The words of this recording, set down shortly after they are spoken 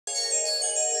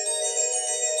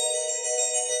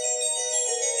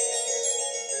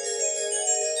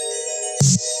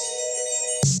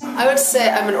I would say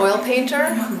I'm an oil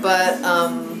painter, but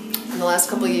in the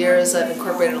last couple of years I've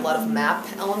incorporated a lot of map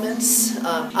elements.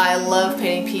 I love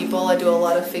painting people. I do a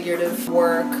lot of figurative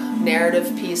work,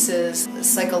 narrative pieces,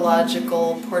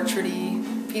 psychological, portrait-y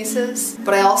pieces.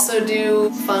 But I also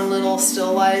do fun little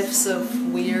still lifes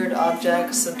of weird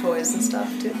objects and toys and stuff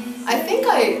too. I think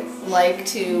I like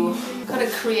to kind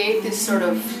of create this sort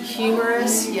of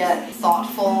humorous yet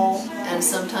thoughtful and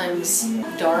sometimes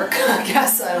dark, I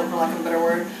guess, I don't know, for lack of a better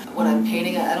word. When I'm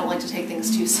painting, I don't like to take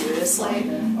things too seriously,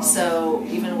 so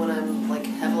even when I'm like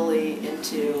heavily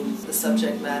into the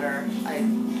subject matter, I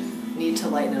need to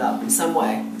lighten it up in some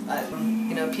way.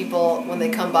 You know, people, when they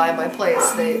come by my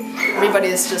place, everybody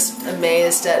is just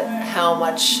amazed at how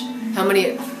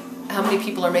many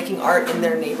people are making art in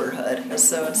their neighborhood.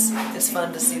 So it's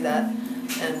fun to see that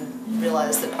and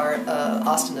realize that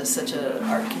Austin is such an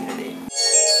art community.